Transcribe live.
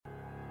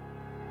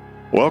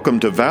Welcome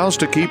to Vows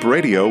to Keep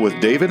Radio with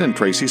David and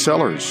Tracy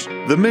Sellers.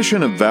 The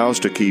mission of Vows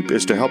to Keep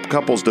is to help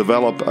couples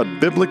develop a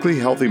biblically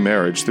healthy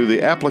marriage through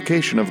the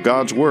application of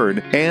God's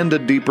Word and a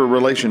deeper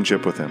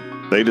relationship with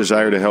Him. They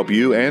desire to help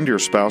you and your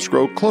spouse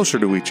grow closer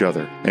to each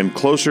other and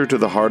closer to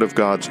the heart of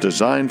God's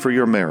design for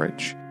your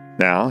marriage.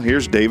 Now,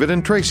 here's David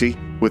and Tracy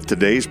with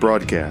today's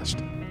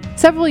broadcast.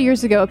 Several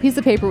years ago, a piece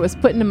of paper was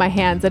put into my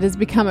hands that has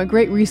become a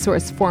great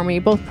resource for me,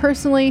 both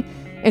personally,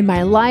 in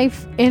my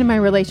life, and in my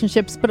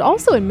relationships, but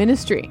also in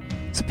ministry.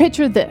 So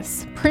picture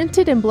this,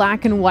 printed in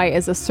black and white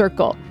as a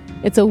circle.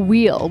 It's a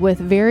wheel with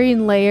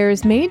varying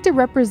layers made to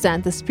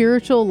represent the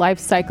spiritual life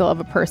cycle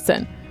of a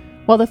person.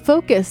 While the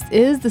focus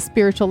is the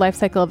spiritual life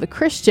cycle of a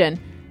Christian,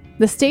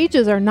 the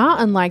stages are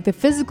not unlike the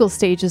physical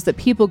stages that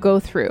people go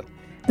through.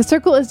 The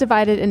circle is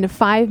divided into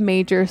 5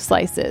 major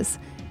slices,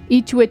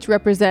 each which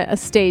represent a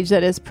stage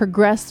that is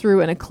progressed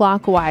through in a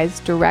clockwise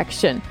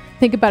direction.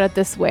 Think about it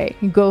this way.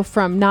 You go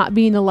from not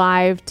being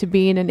alive to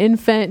being an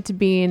infant, to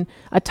being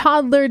a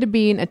toddler, to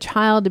being a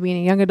child, to being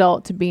a young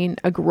adult, to being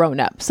a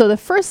grown-up. So the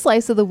first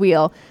slice of the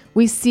wheel,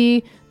 we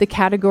see the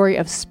category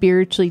of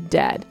spiritually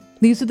dead.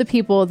 These are the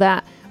people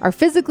that are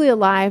physically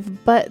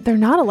alive, but they're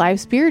not alive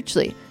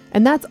spiritually.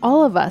 And that's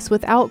all of us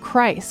without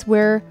Christ,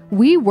 where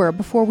we were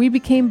before we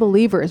became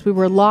believers. We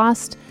were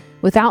lost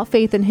without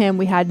faith in Him.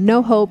 We had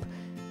no hope,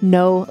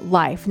 no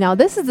life. Now,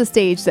 this is the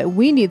stage that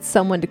we need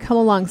someone to come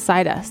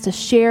alongside us to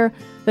share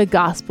the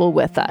gospel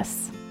with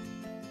us.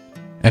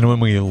 And when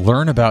we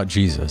learn about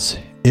Jesus,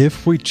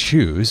 if we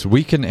choose,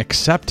 we can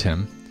accept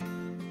Him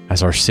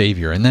as our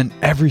Savior, and then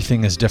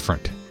everything is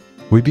different.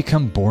 We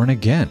become born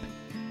again.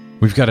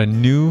 We've got a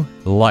new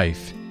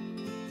life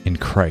in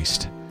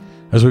Christ.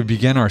 As we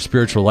begin our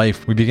spiritual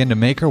life, we begin to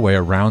make our way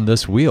around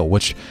this wheel,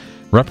 which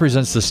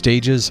represents the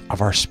stages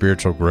of our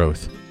spiritual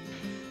growth.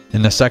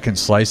 In the second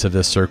slice of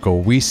this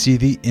circle, we see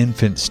the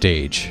infant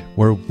stage,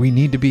 where we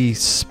need to be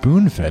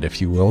spoon-fed,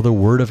 if you will, the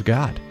Word of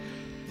God.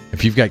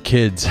 If you've got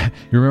kids,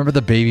 you remember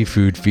the baby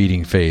food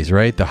feeding phase,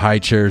 right? The high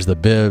chairs, the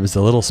bibs,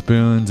 the little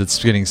spoons,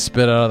 it's getting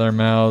spit out of their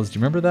mouths. Do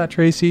you remember that,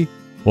 Tracy?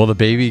 Well, the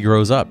baby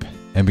grows up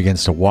and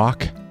begins to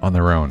walk on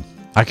their own.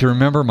 I can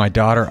remember my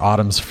daughter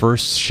Autumn's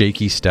first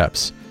shaky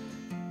steps.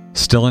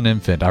 Still an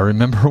infant, I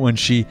remember when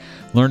she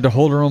learned to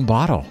hold her own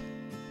bottle.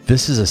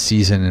 This is a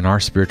season in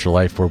our spiritual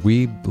life where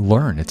we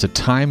learn. It's a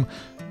time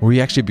where we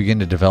actually begin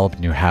to develop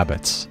new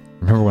habits.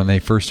 Remember when they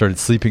first started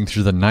sleeping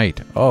through the night?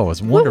 Oh, it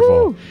was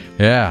wonderful. Woo-hoo!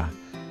 Yeah.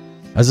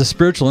 As a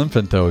spiritual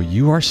infant, though,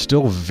 you are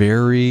still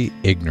very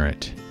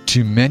ignorant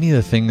to many of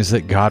the things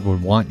that God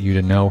would want you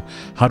to know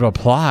how to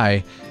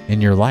apply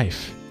in your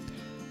life.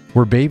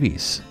 We're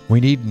babies.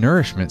 We need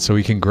nourishment so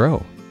we can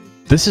grow.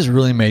 This is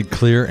really made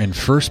clear in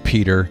 1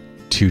 Peter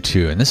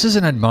 2:2, and this is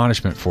an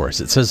admonishment for us.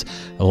 It says,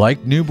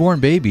 like newborn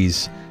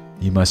babies,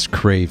 you must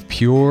crave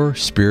pure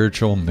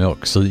spiritual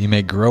milk so that you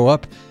may grow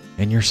up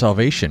in your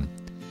salvation.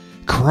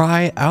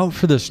 Cry out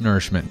for this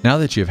nourishment now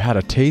that you've had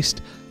a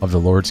taste of the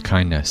Lord's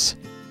kindness.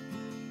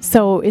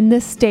 So in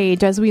this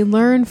stage, as we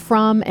learn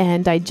from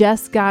and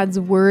digest God's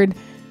Word,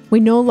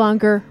 we no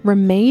longer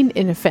remain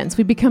infants.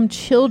 We become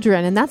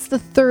children, and that's the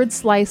third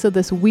slice of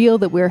this wheel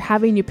that we're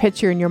having you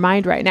picture in your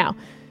mind right now.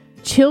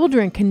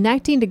 Children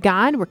connecting to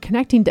God, we're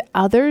connecting to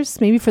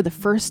others, maybe for the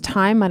first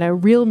time on a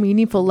real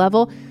meaningful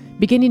level,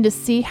 beginning to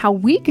see how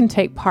we can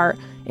take part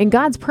in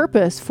God's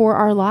purpose for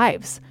our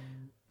lives.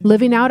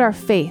 Living out our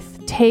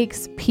faith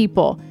takes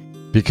people.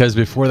 Because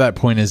before that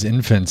point as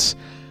infants,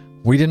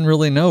 we didn't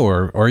really know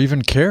or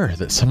even care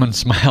that someone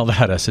smiled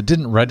at us. It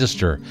didn't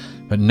register.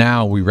 But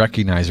now we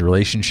recognize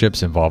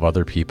relationships involve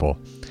other people.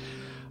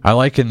 I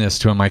liken this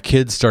to when my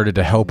kids started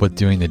to help with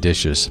doing the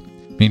dishes.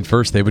 I mean,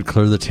 first they would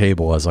clear the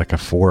table as like a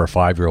 4 or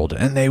 5-year-old,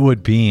 and they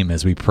would beam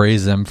as we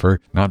praise them for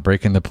not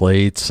breaking the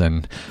plates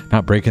and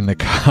not breaking the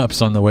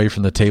cups on the way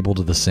from the table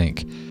to the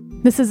sink.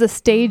 This is a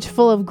stage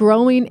full of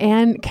growing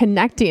and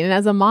connecting. And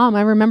as a mom,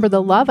 I remember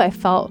the love I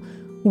felt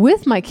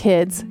with my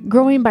kids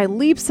growing by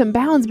leaps and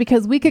bounds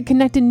because we could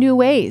connect in new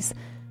ways.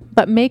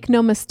 But make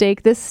no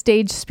mistake, this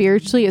stage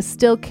spiritually is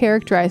still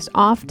characterized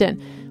often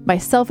by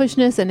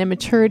selfishness and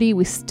immaturity.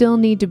 We still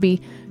need to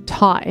be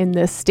taught in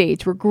this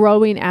stage. We're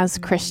growing as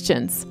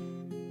Christians.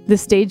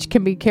 This stage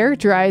can be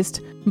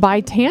characterized by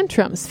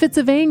tantrums, fits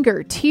of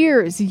anger,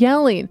 tears,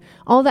 yelling.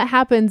 All that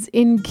happens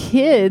in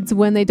kids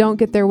when they don't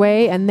get their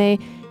way, and they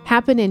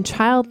happen in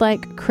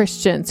childlike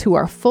Christians who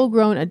are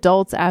full-grown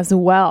adults as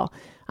well.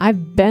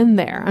 I've been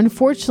there.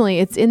 Unfortunately,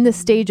 it's in this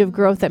stage of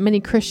growth that many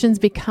Christians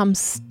become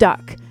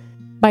stuck.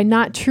 By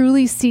not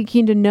truly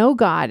seeking to know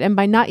God and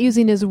by not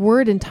using His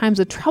Word in times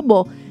of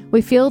trouble,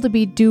 we fail to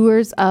be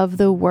doers of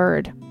the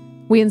Word.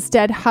 We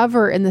instead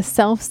hover in the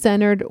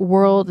self-centered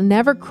world,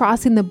 never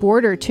crossing the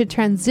border to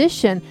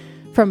transition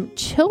from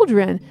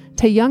children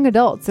to young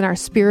adults in our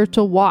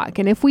spiritual walk.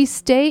 And if we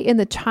stay in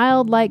the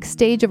childlike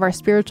stage of our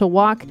spiritual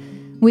walk,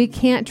 we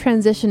can't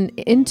transition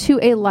into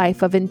a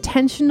life of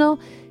intentional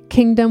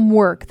kingdom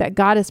work that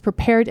God has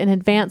prepared in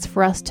advance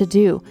for us to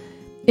do.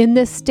 In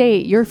this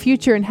state, your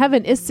future in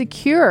heaven is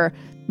secure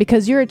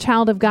because you're a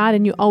child of God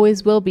and you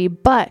always will be,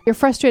 but you're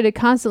frustrated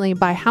constantly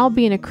by how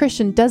being a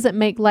Christian doesn't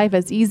make life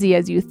as easy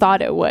as you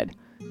thought it would.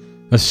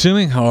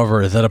 Assuming,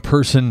 however, that a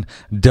person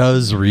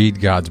does read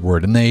God's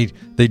word and they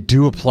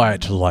do apply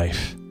it to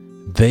life,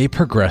 they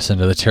progress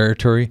into the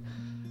territory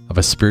of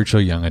a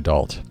spiritual young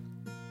adult.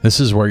 This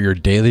is where your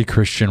daily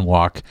Christian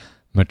walk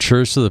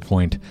matures to the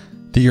point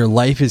that your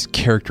life is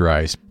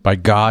characterized by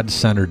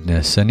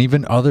God-centeredness and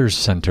even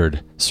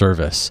others-centered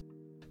service.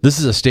 This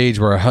is a stage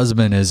where a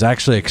husband is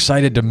actually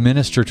excited to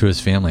minister to his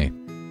family,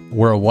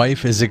 where a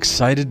wife is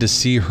excited to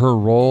see her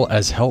role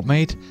as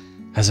helpmate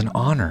as an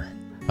honor.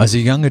 As a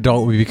young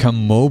adult, we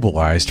become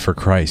mobilized for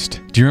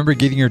Christ. Do you remember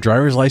getting your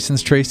driver's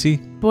license, Tracy?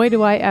 Boy,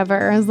 do I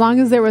ever. As long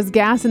as there was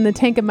gas in the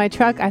tank of my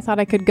truck, I thought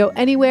I could go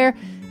anywhere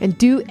and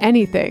do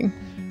anything.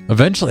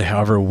 Eventually,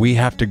 however, we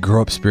have to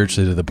grow up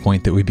spiritually to the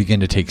point that we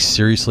begin to take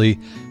seriously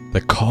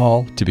the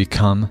call to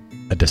become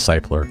a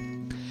discipler.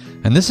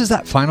 And this is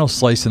that final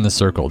slice in the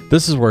circle.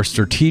 This is where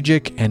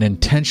strategic and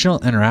intentional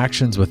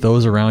interactions with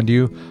those around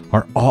you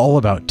are all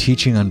about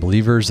teaching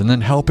unbelievers and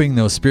then helping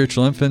those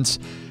spiritual infants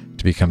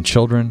to become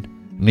children,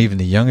 and even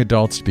the young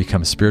adults to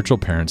become spiritual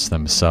parents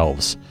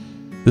themselves.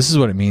 This is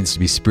what it means to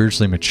be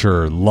spiritually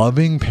mature,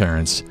 loving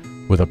parents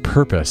with a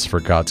purpose for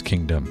God's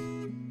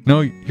kingdom. No,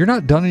 you're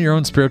not done in your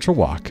own spiritual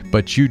walk,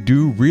 but you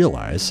do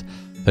realize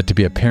that to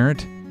be a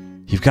parent,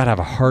 you've got to have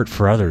a heart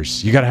for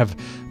others. You got to have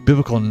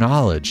biblical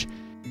knowledge,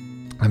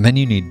 and then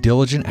you need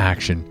diligent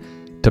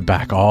action to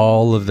back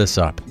all of this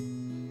up.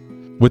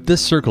 With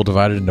this circle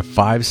divided into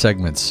 5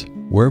 segments,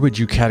 where would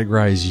you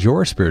categorize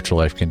your spiritual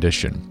life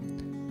condition?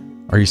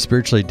 Are you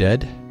spiritually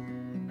dead?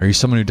 Are you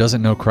someone who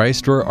doesn't know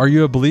Christ? Or are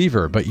you a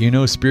believer, but you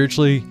know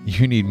spiritually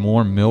you need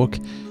more milk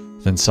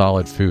than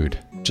solid food,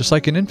 just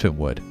like an infant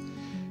would?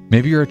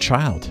 Maybe you're a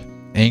child,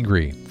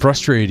 angry,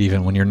 frustrated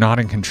even when you're not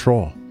in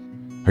control.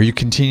 Are you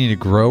continuing to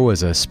grow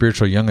as a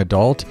spiritual young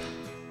adult?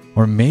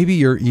 Or maybe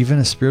you're even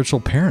a spiritual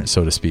parent,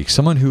 so to speak,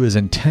 someone who is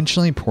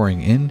intentionally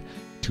pouring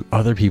into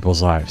other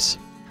people's lives.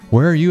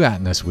 Where are you at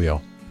in this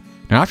wheel?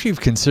 Now, after you've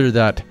considered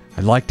that,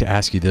 I'd like to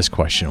ask you this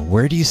question.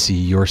 Where do you see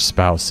your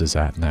spouse is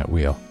at in that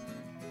wheel?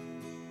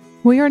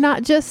 We are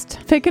not just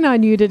picking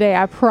on you today,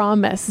 I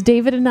promise.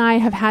 David and I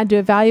have had to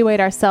evaluate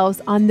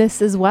ourselves on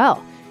this as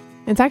well.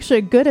 It's actually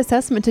a good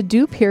assessment to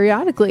do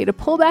periodically, to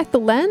pull back the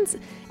lens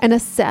and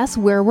assess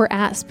where we're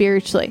at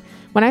spiritually.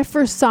 When I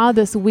first saw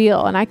this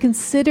wheel and I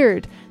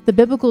considered the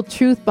biblical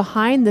truth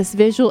behind this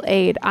visual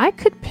aid, I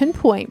could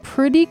pinpoint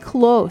pretty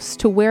close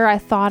to where I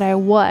thought I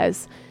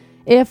was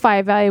if I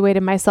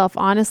evaluated myself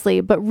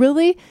honestly, but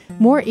really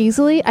more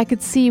easily I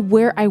could see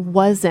where I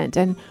wasn't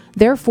and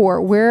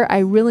therefore where I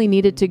really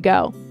needed to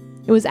go.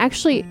 It was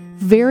actually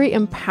very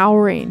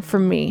empowering for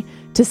me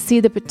to see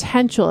the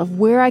potential of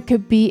where I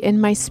could be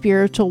in my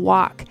spiritual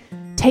walk.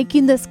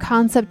 Taking this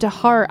concept to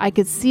heart, I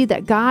could see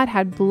that God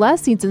had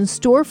blessings in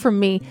store for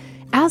me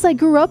as I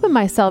grew up in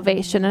my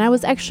salvation, and I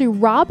was actually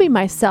robbing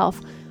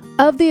myself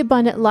of the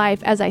abundant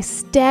life as I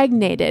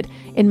stagnated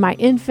in my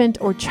infant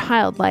or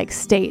childlike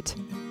state.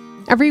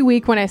 Every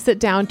week when I sit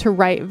down to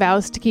write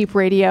Vows to Keep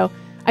Radio,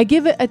 I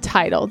give it a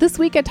title. This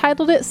week I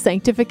titled it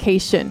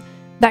Sanctification,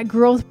 that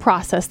growth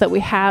process that we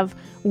have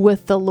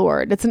with the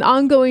Lord. It's an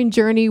ongoing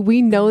journey.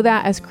 We know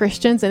that as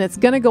Christians, and it's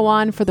going to go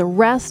on for the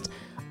rest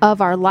of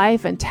our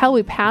life until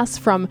we pass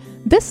from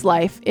this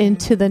life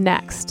into the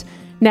next.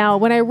 Now,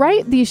 when I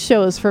write these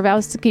shows for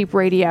Vows to Keep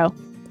Radio,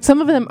 some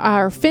of them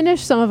are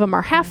finished, some of them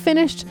are half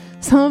finished,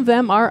 some of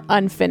them are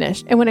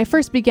unfinished. And when I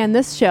first began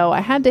this show, I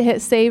had to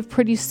hit save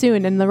pretty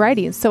soon in the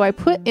writing, so I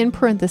put in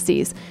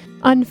parentheses,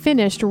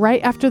 unfinished,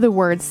 right after the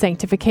word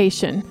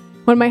sanctification.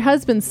 When my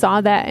husband saw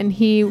that and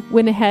he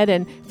went ahead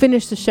and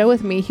finished the show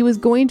with me, he was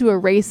going to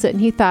erase it,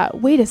 and he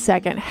thought, wait a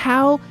second,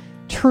 how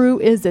true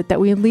is it that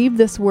we leave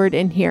this word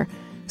in here?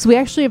 So we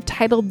actually have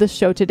titled this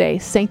show today,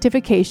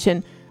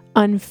 Sanctification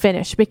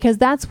Unfinished, because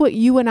that's what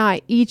you and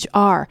I each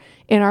are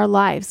in our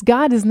lives.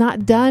 God is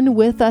not done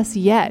with us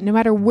yet. No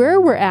matter where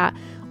we're at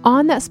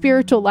on that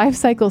spiritual life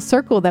cycle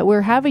circle that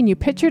we're having you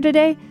picture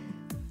today,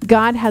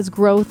 God has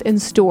growth in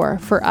store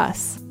for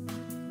us.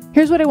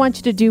 Here's what I want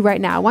you to do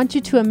right now. I want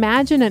you to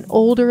imagine an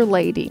older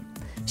lady.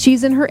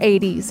 She's in her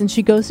 80s and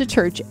she goes to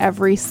church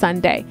every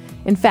Sunday.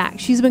 In fact,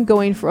 she's been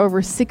going for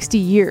over 60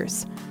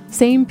 years.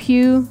 Same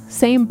pew,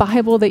 same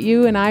Bible that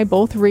you and I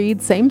both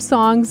read, same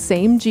songs,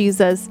 same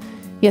Jesus.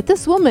 Yet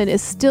this woman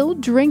is still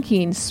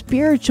drinking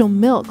spiritual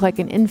milk like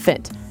an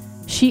infant.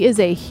 She is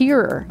a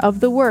hearer of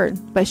the word,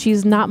 but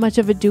she's not much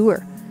of a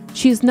doer.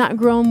 She's not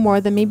grown more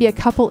than maybe a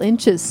couple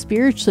inches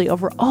spiritually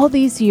over all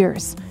these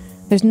years.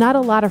 There's not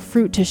a lot of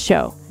fruit to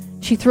show.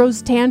 She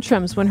throws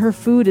tantrums when her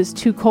food is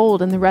too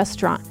cold in the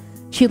restaurant.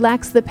 She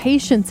lacks the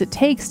patience it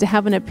takes to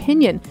have an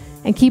opinion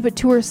and keep it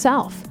to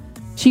herself.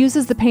 She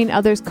uses the pain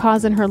others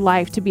cause in her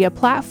life to be a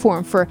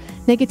platform for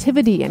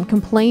negativity and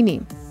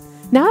complaining.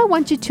 Now I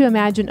want you to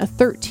imagine a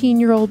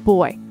 13-year-old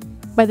boy.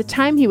 By the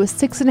time he was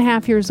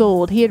 6.5 years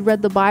old, he had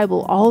read the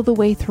Bible all the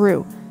way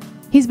through.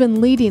 He's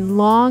been leading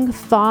long,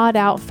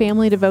 thought-out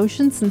family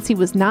devotions since he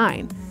was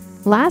 9.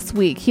 Last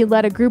week, he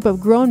led a group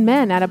of grown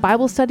men at a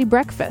Bible study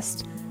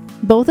breakfast.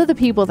 Both of the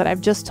people that I've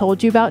just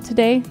told you about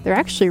today, they're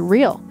actually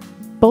real.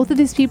 Both of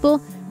these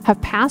people have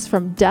passed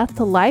from death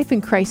to life in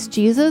Christ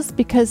Jesus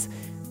because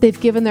they've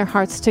given their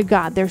hearts to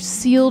God. They're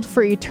sealed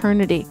for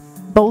eternity.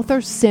 Both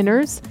are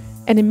sinners,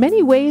 and in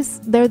many ways,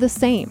 they're the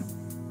same.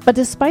 But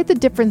despite the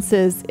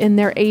differences in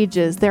their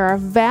ages, there are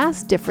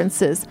vast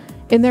differences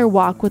in their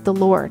walk with the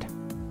Lord.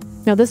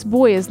 Now, this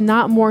boy is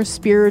not more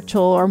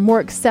spiritual or more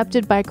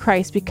accepted by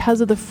Christ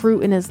because of the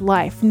fruit in his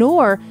life,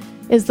 nor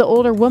is the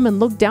older woman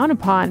looked down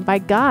upon by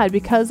God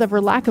because of her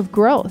lack of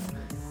growth.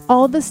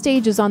 All the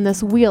stages on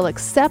this wheel,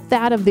 except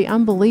that of the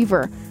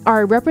unbeliever,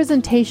 are a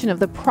representation of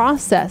the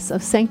process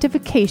of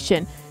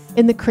sanctification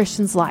in the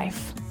Christian's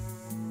life.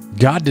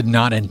 God did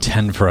not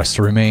intend for us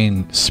to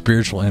remain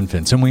spiritual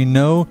infants, and we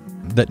know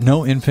that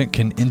no infant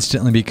can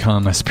instantly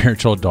become a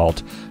spiritual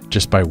adult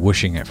just by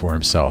wishing it for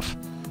himself.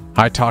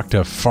 I talk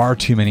to far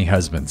too many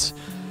husbands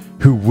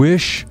who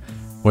wish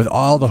with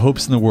all the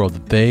hopes in the world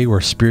that they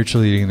were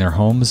spiritually leading their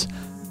homes,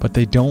 but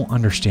they don't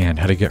understand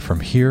how to get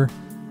from here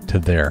to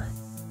there.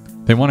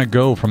 They want to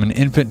go from an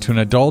infant to an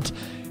adult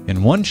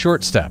in one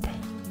short step.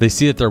 They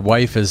see that their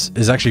wife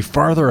is actually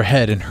farther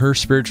ahead in her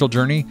spiritual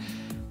journey,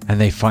 and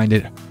they find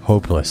it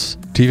hopeless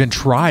to even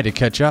try to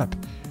catch up.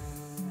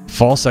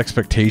 False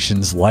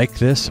expectations like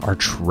this are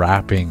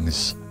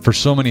trappings for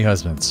so many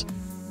husbands.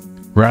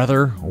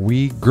 Rather,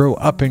 we grow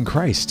up in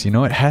Christ.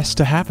 It has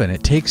to happen.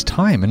 It takes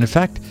time. And in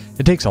fact,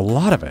 it takes a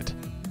lot of it.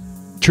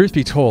 Truth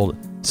be told,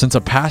 since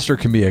a pastor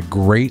can be a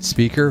great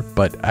speaker,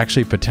 but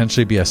actually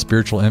potentially be a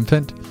spiritual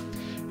infant,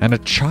 and a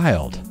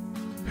child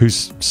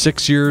who's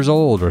 6 years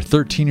old or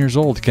 13 years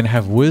old can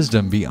have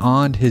wisdom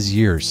beyond his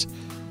years.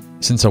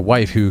 Since a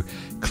wife who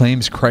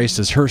claims Christ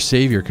as her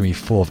Savior can be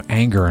full of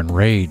anger and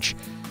rage,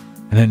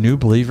 and a new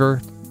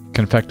believer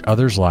can affect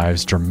others'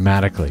 lives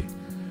dramatically.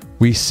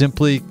 We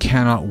simply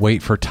cannot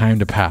wait for time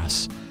to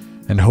pass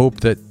and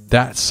hope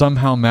that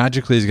somehow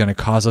magically is going to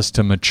cause us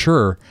to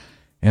mature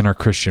in our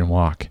Christian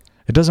walk.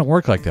 It doesn't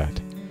work like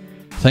that.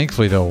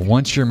 Thankfully, though,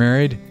 once you're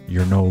married,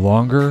 you're no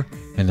longer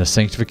in the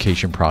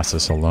sanctification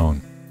process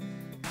alone.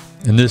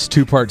 In this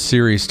two-part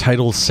series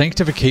titled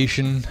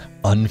Sanctification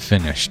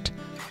Unfinished,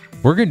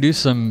 we're going to do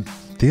some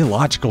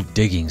theological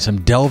digging,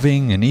 some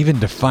delving, and even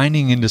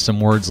defining into some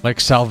words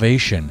like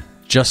salvation,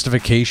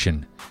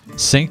 justification,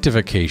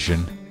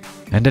 sanctification,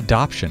 and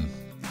adoption.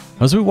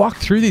 As we walk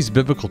through these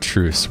biblical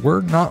truths,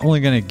 we're not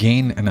only going to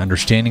gain an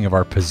understanding of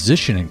our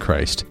position in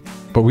Christ,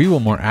 but we will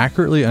more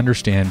accurately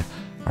understand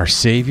our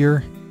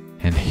Savior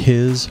and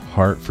His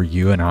heart for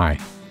you and I.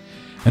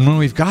 And when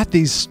we've got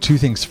these two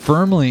things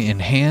firmly in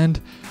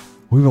hand,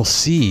 we will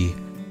see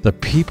the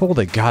people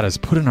that God has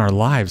put in our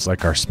lives,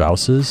 like our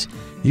spouses,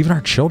 even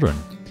our children,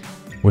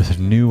 with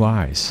new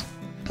eyes,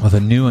 with a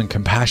new and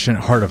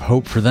compassionate heart of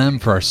hope for them,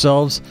 for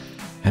ourselves,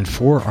 and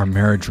for our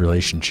marriage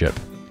relationship.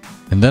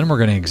 And then we're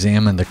going to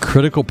examine the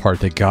critical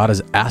part that God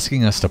is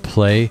asking us to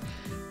play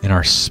in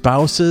our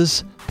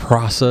spouse's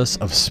process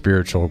of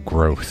spiritual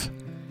growth.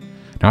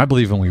 Now, I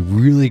believe when we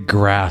really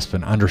grasp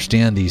and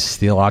understand these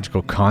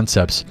theological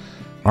concepts,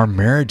 our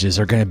marriages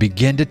are going to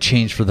begin to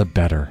change for the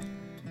better.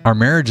 Our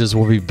marriages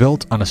will be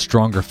built on a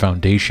stronger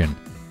foundation,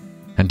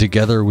 and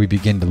together we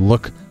begin to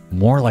look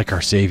more like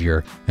our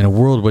Savior in a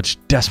world which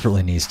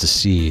desperately needs to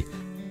see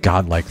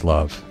God-like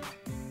love.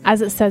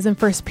 As it says in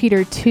 1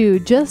 Peter 2,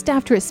 just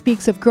after it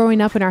speaks of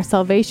growing up in our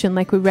salvation,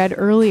 like we read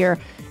earlier,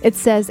 it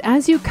says,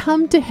 "As you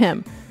come to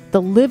Him,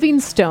 the living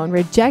stone,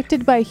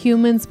 rejected by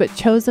humans but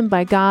chosen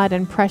by God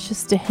and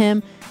precious to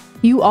Him,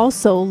 you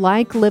also,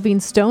 like living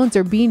stones,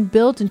 are being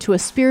built into a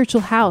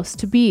spiritual house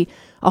to be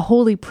a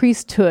holy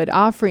priesthood,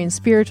 offering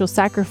spiritual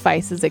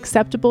sacrifices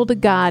acceptable to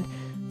God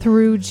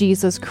through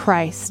Jesus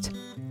Christ.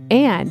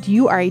 And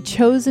you are a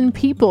chosen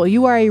people.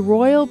 You are a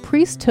royal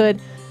priesthood,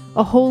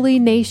 a holy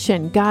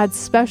nation, God's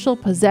special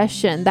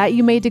possession, that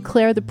you may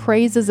declare the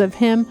praises of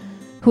Him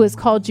who has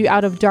called you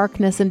out of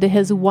darkness into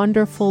His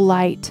wonderful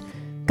light."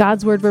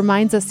 God's word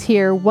reminds us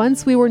here,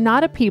 once we were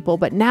not a people,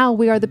 but now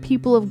we are the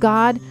people of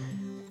God.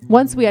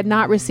 Once we had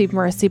not received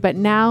mercy, but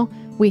now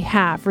we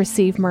have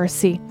received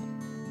mercy.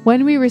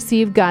 When we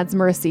receive God's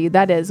mercy,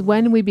 that is,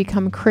 when we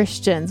become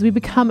Christians, we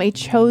become a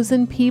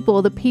chosen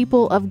people, the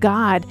people of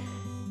God.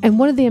 And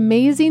one of the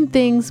amazing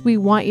things we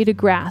want you to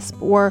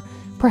grasp, or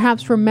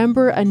perhaps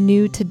remember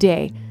anew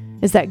today,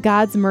 is that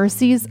God's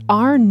mercies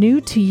are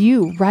new to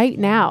you right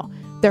now.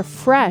 They're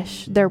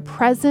fresh, they're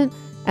present,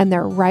 and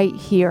they're right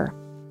here.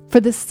 For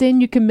the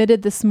sin you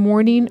committed this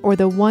morning or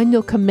the one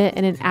you'll commit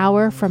in an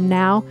hour from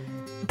now,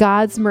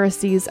 God's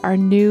mercies are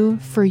new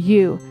for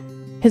you.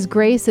 His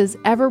grace is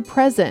ever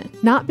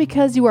present, not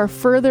because you are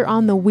further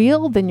on the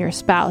wheel than your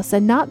spouse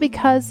and not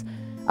because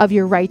of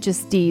your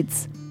righteous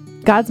deeds.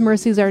 God's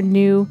mercies are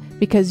new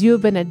because you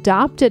have been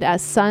adopted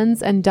as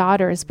sons and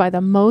daughters by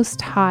the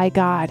Most High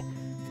God.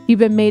 You've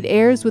been made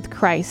heirs with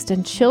Christ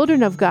and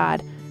children of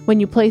God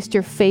when you placed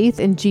your faith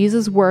in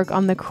Jesus' work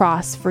on the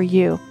cross for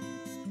you.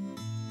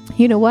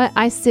 You know what?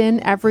 I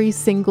sin every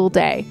single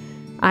day.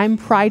 I'm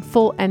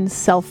prideful and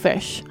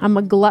selfish. I'm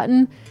a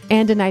glutton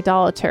and an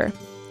idolater.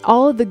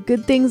 All of the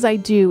good things I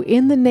do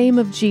in the name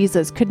of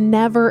Jesus could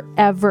never,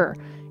 ever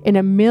in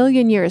a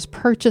million years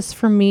purchase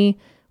for me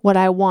what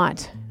I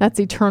want. That's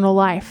eternal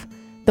life.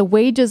 The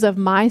wages of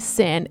my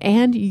sin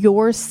and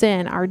your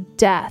sin are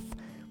death.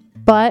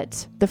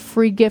 But the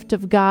free gift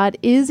of God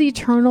is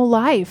eternal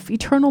life,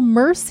 eternal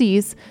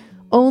mercies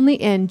only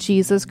in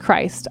Jesus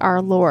Christ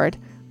our Lord.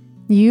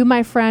 You,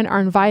 my friend, are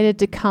invited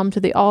to come to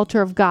the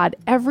altar of God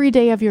every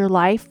day of your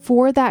life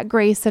for that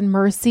grace and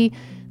mercy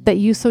that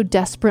you so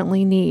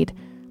desperately need.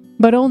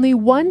 But only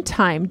one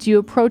time do you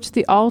approach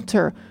the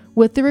altar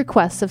with the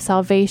request of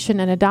salvation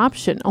and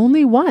adoption.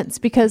 Only once,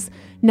 because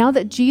now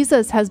that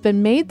Jesus has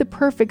been made the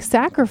perfect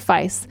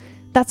sacrifice,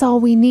 that's all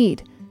we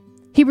need.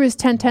 Hebrews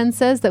 10:10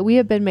 says that we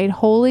have been made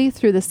holy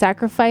through the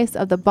sacrifice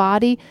of the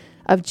body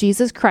of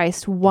Jesus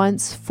Christ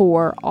once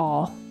for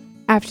all.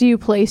 After you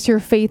place your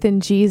faith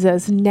in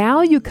Jesus,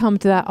 now you come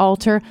to that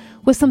altar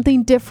with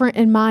something different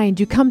in mind.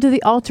 You come to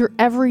the altar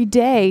every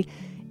day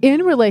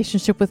in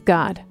relationship with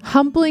God,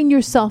 humbling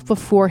yourself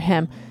before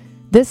Him,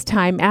 this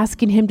time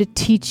asking Him to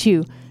teach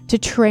you, to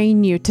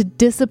train you, to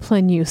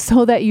discipline you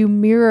so that you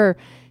mirror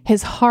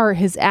His heart,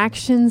 His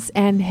actions,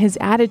 and His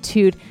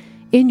attitude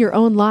in your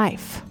own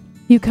life.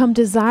 You come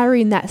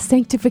desiring that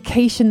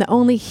sanctification that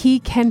only He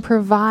can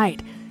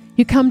provide.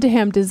 You come to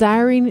Him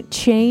desiring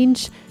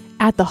change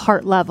at the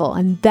heart level,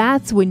 and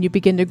that's when you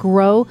begin to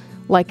grow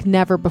like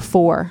never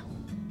before.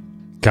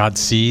 God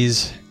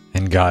sees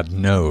and God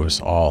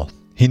knows all.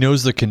 He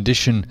knows the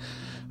condition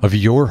of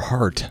your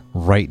heart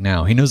right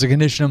now. He knows the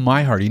condition of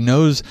my heart. He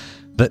knows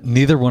that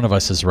neither one of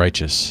us is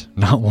righteous.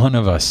 Not one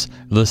of us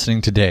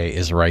listening today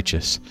is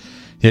righteous.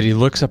 Yet He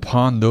looks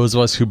upon those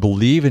of us who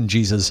believe in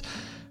Jesus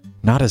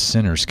not as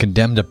sinners,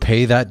 condemned to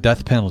pay that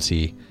death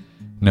penalty.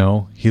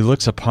 No, He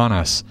looks upon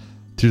us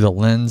through the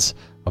lens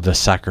of the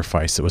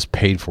sacrifice that was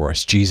paid for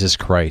us, Jesus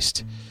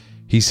Christ.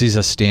 He sees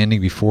us standing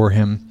before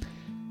Him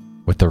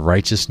with the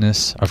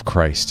righteousness of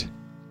Christ.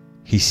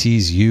 He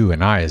sees you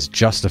and I as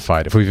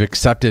justified if we've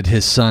accepted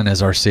His Son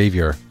as our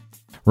Savior.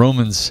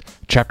 Romans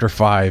chapter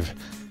 5,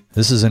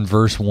 this is in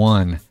verse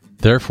 1.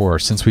 Therefore,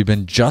 since we've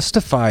been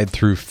justified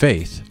through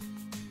faith,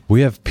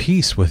 we have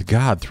peace with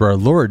God through our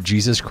Lord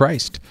Jesus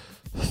Christ,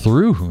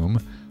 through whom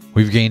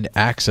we've gained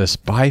access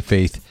by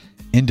faith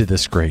into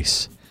this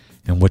grace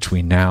in which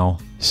we now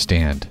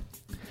stand.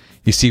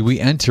 You see, we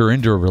enter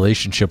into a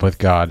relationship with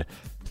God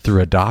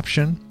through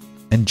adoption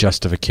and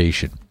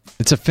justification.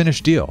 It's a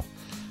finished deal.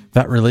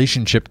 That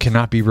relationship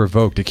cannot be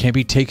revoked. It can't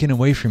be taken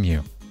away from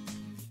you.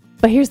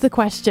 But here's the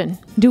question.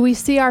 Do we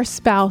see our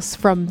spouse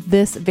from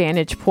this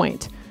vantage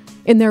point?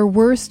 In their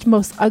worst,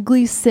 most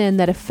ugly sin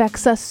that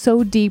affects us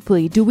so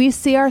deeply, do we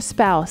see our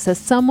spouse as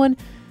someone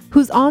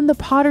who's on the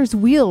potter's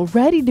wheel,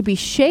 ready to be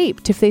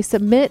shaped if they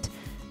submit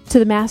to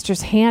the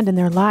Master's hand in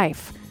their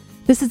life?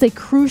 This is a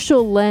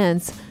crucial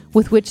lens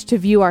with which to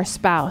view our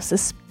spouse,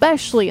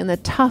 especially in the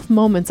tough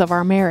moments of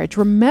our marriage,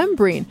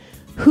 remembering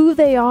who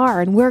they are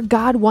and where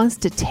God wants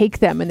to take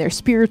them in their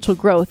spiritual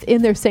growth,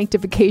 in their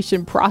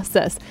sanctification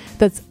process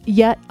that's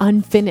yet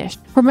unfinished.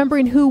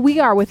 Remembering who we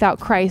are without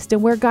Christ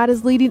and where God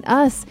is leading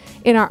us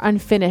in our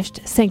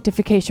unfinished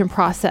sanctification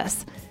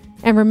process.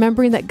 And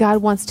remembering that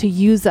God wants to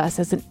use us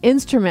as an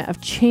instrument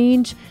of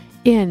change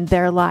in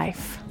their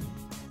life.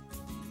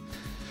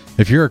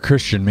 If you're a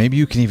Christian, maybe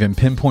you can even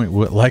pinpoint,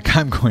 like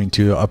I'm going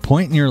to, a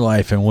point in your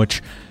life in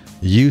which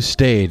you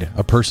stayed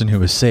a person who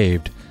was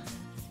saved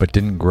but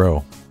didn't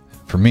grow.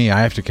 For me,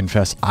 I have to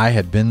confess, I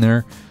had been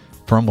there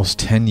for almost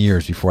 10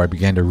 years before I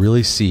began to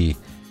really see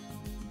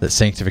that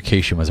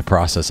sanctification was a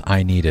process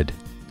I needed.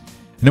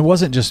 And it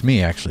wasn't just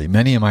me, actually.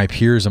 Many of my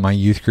peers in my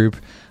youth group,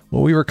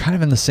 well, we were kind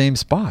of in the same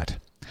spot.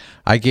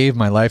 I gave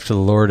my life to the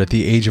Lord at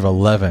the age of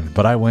 11,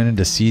 but I went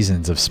into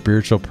seasons of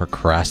spiritual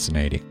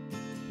procrastinating,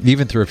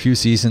 even through a few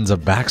seasons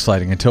of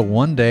backsliding, until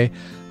one day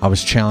I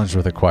was challenged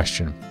with a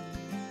question.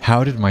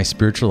 How did my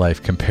spiritual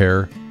life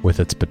compare with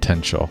its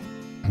potential?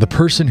 The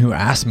person who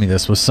asked me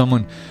this was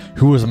someone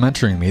who was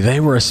mentoring me. They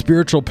were a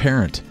spiritual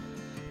parent,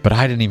 but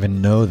I didn't even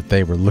know that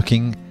they were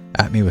looking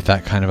at me with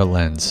that kind of a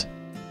lens.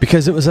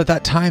 Because it was at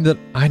that time that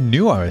I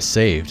knew I was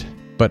saved,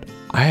 but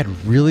I had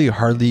really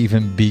hardly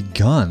even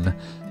begun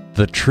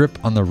the trip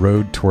on the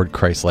road toward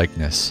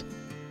Christ-likeness.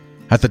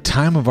 At the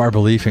time of our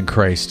belief in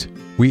Christ,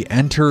 we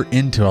enter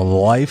into a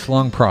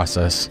lifelong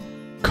process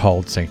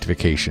called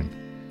sanctification.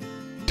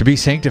 To be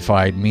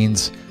sanctified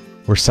means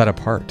we're set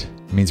apart.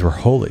 It means we're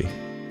holy.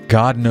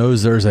 God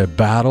knows there's a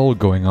battle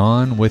going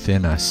on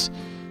within us.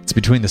 It's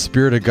between the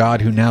Spirit of God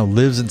who now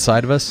lives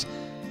inside of us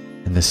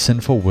and the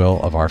sinful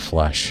will of our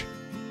flesh.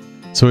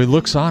 So He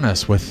looks on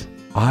us with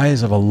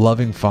eyes of a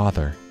loving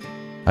Father,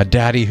 a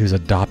daddy who's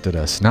adopted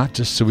us, not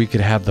just so we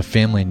could have the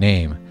family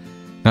name,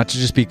 not to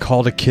just be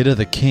called a kid of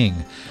the King,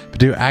 but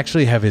to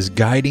actually have His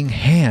guiding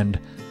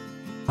hand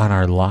on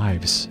our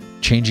lives,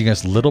 changing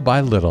us little by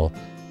little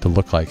to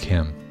look like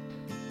Him.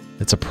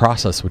 It's a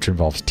process which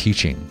involves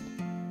teaching,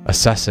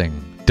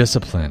 assessing,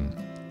 discipline,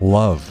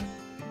 love,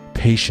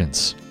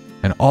 patience,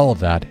 and all of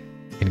that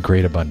in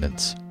great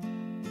abundance.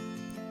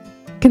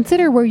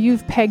 Consider where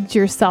you've pegged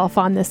yourself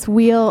on this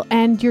wheel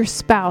and your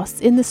spouse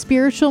in the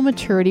spiritual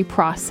maturity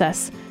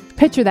process.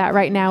 Picture that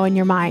right now in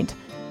your mind.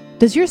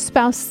 Does your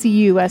spouse see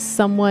you as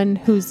someone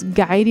who's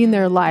guiding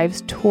their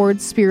lives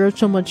towards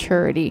spiritual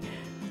maturity?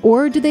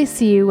 Or do they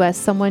see you as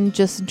someone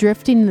just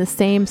drifting in the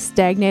same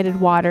stagnated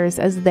waters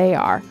as they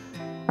are?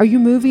 Are you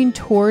moving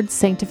towards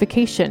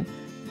sanctification,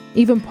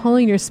 even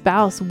pulling your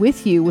spouse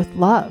with you with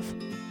love?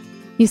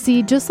 You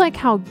see, just like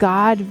how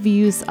God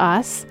views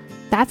us,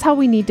 that's how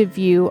we need to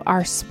view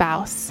our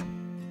spouse.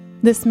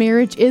 This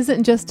marriage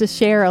isn't just to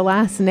share a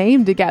last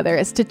name together,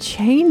 it's to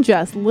change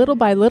us little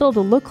by little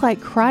to look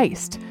like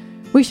Christ.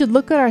 We should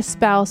look at our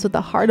spouse with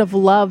a heart of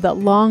love that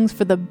longs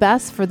for the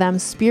best for them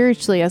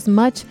spiritually as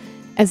much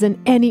as in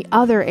any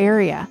other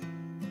area.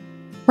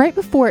 Right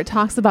before it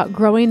talks about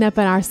growing up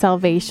in our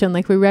salvation,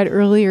 like we read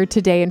earlier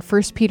today in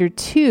 1 Peter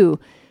 2,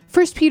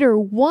 1 Peter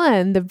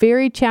 1, the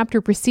very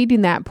chapter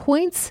preceding that,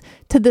 points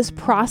to this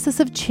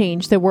process of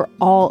change that we're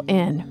all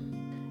in.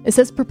 It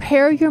says,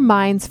 prepare your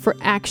minds for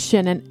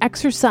action and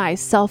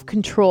exercise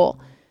self-control.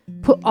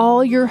 Put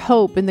all your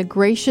hope in the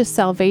gracious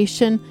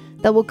salvation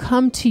that will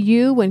come to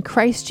you when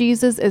Christ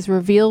Jesus is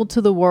revealed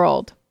to the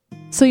world.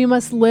 So you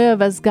must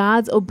live as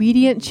God's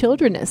obedient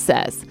children, it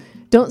says.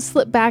 Don't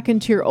slip back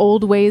into your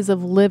old ways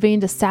of living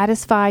to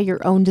satisfy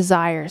your own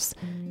desires.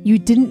 You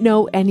didn't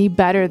know any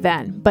better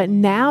then, but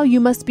now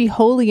you must be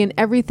holy in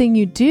everything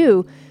you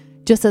do,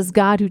 just as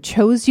God who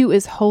chose you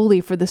is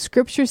holy. For the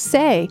scriptures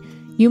say,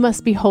 you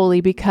must be holy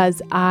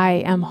because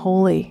I am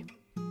holy.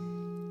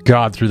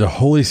 God, through the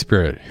Holy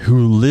Spirit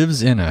who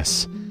lives in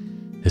us,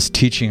 is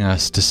teaching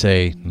us to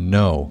say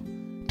no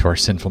to our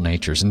sinful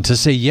natures and to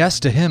say yes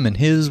to Him and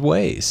His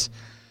ways.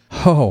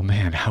 Oh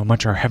man, how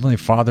much our Heavenly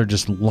Father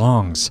just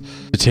longs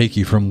to take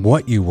you from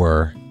what you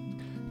were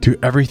to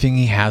everything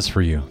He has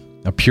for you.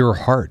 A pure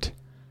heart,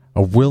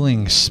 a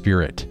willing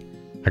spirit,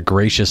 a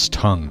gracious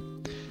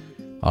tongue,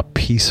 a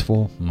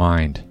peaceful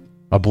mind,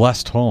 a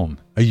blessed home,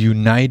 a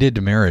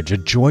united marriage, a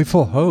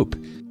joyful hope.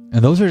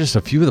 And those are just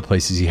a few of the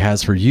places He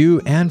has for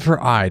you and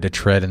for I to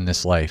tread in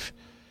this life.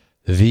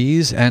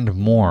 These and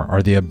more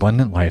are the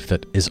abundant life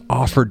that is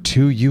offered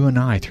to you and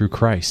I through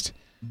Christ.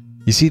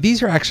 You see,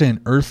 these are actually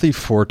an earthly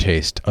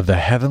foretaste of the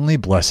heavenly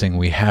blessing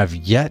we have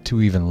yet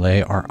to even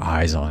lay our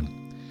eyes on.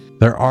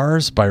 They're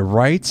ours by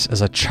rights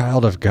as a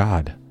child of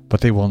God,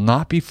 but they will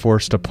not be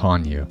forced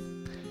upon you.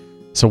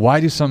 So why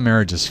do some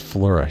marriages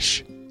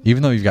flourish,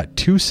 even though you've got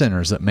two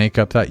sinners that make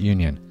up that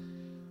union?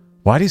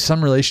 Why do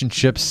some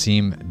relationships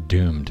seem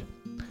doomed?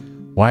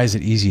 Why is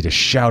it easy to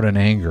shout in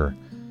anger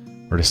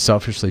or to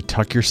selfishly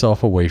tuck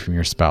yourself away from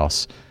your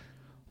spouse?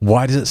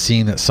 Why does it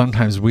seem that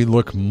sometimes we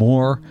look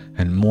more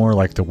and more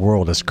like the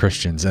world as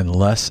Christians and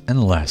less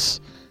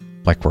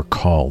like we're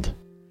called?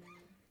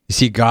 You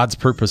see, God's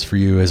purpose for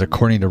you is,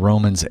 according to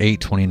Romans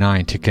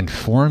 8:29, to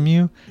conform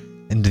you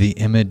into the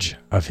image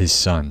of His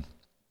Son.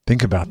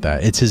 Think about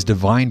that. It's His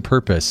divine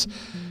purpose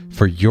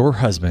for your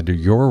husband or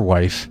your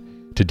wife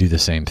to do the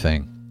same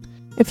thing.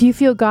 If you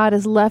feel God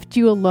has left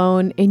you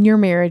alone in your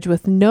marriage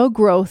with no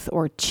growth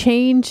or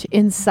change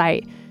in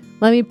sight,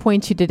 let me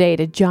point you today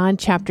to John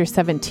chapter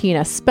 17,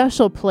 a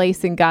special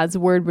place in God's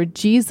Word where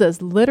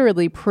Jesus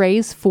literally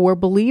prays for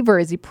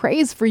believers. He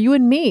prays for you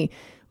and me,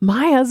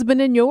 my husband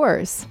and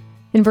yours.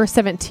 In verse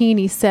 17,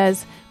 He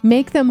says,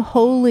 make them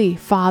holy,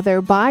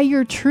 Father, by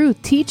your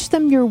truth. Teach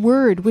them your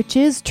word, which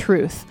is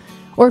truth.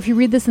 Or if you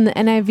read this in the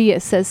NIV,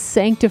 it says,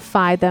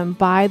 sanctify them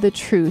by the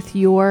truth.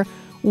 Your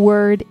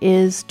word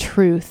is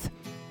truth.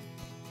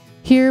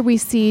 Here we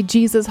see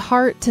Jesus'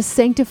 heart to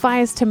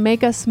sanctify us, to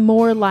make us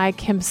more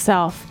like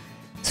Himself.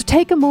 So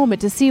take a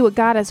moment to see what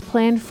God has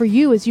planned for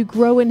you as you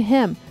grow in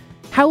Him.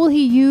 How will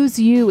He use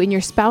you in your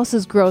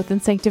spouse's growth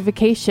and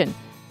sanctification?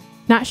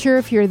 Not sure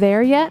if you're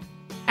there yet?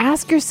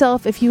 Ask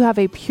yourself if you have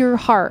a pure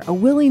heart, a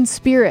willing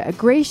spirit, a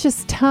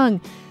gracious tongue,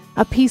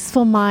 a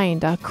peaceful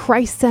mind, a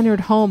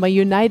Christ-centered home, a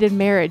united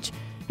marriage,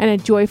 and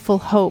a joyful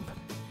hope.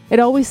 It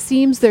always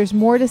seems there's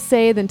more to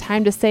say than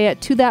time to say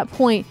it. To that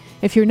point,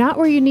 if you're not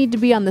where you need to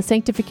be on the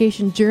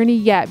sanctification journey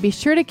yet, be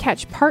sure to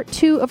catch part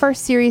 2 of our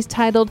series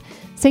titled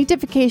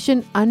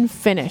Sanctification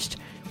Unfinished,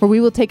 where we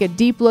will take a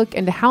deep look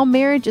into how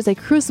marriage is a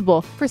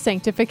crucible for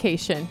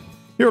sanctification.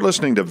 You're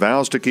listening to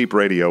Vows to Keep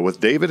Radio with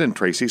David and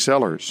Tracy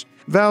Sellers.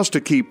 Vows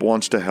to Keep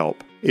wants to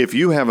help. If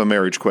you have a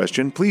marriage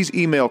question, please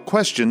email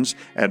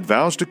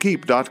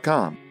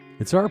questions@vowstokeep.com.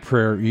 It's our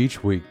prayer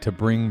each week to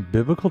bring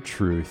biblical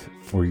truth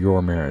for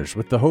your marriage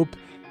with the hope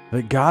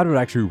that God would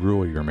actually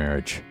rule your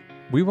marriage.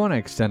 We want to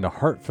extend a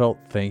heartfelt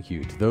thank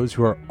you to those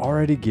who are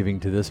already giving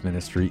to this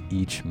ministry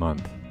each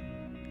month.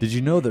 Did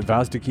you know that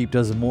Vows to Keep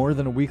does more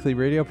than a weekly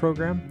radio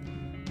program?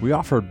 We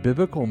offer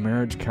biblical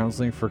marriage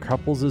counseling for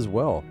couples as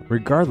well,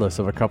 regardless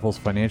of a couple's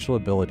financial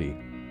ability.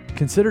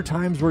 Consider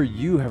times where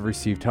you have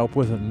received help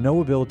with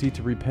no ability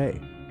to repay.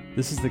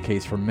 This is the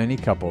case for many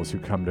couples who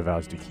come to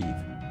Vows to Keep.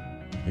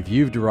 If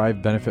you've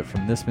derived benefit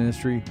from this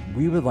ministry,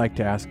 we would like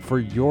to ask for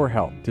your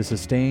help to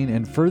sustain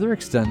and further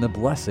extend the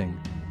blessing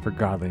for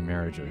godly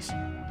marriages.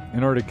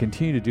 In order to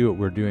continue to do what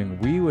we're doing,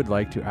 we would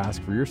like to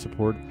ask for your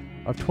support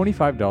of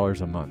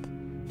 $25 a month.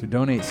 To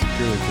donate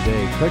securely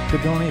today, click the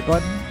donate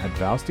button at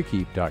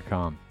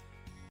vowstokeep.com.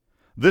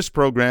 This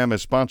program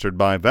is sponsored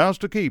by Vows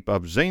to Keep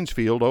of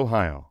Zanesfield,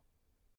 Ohio.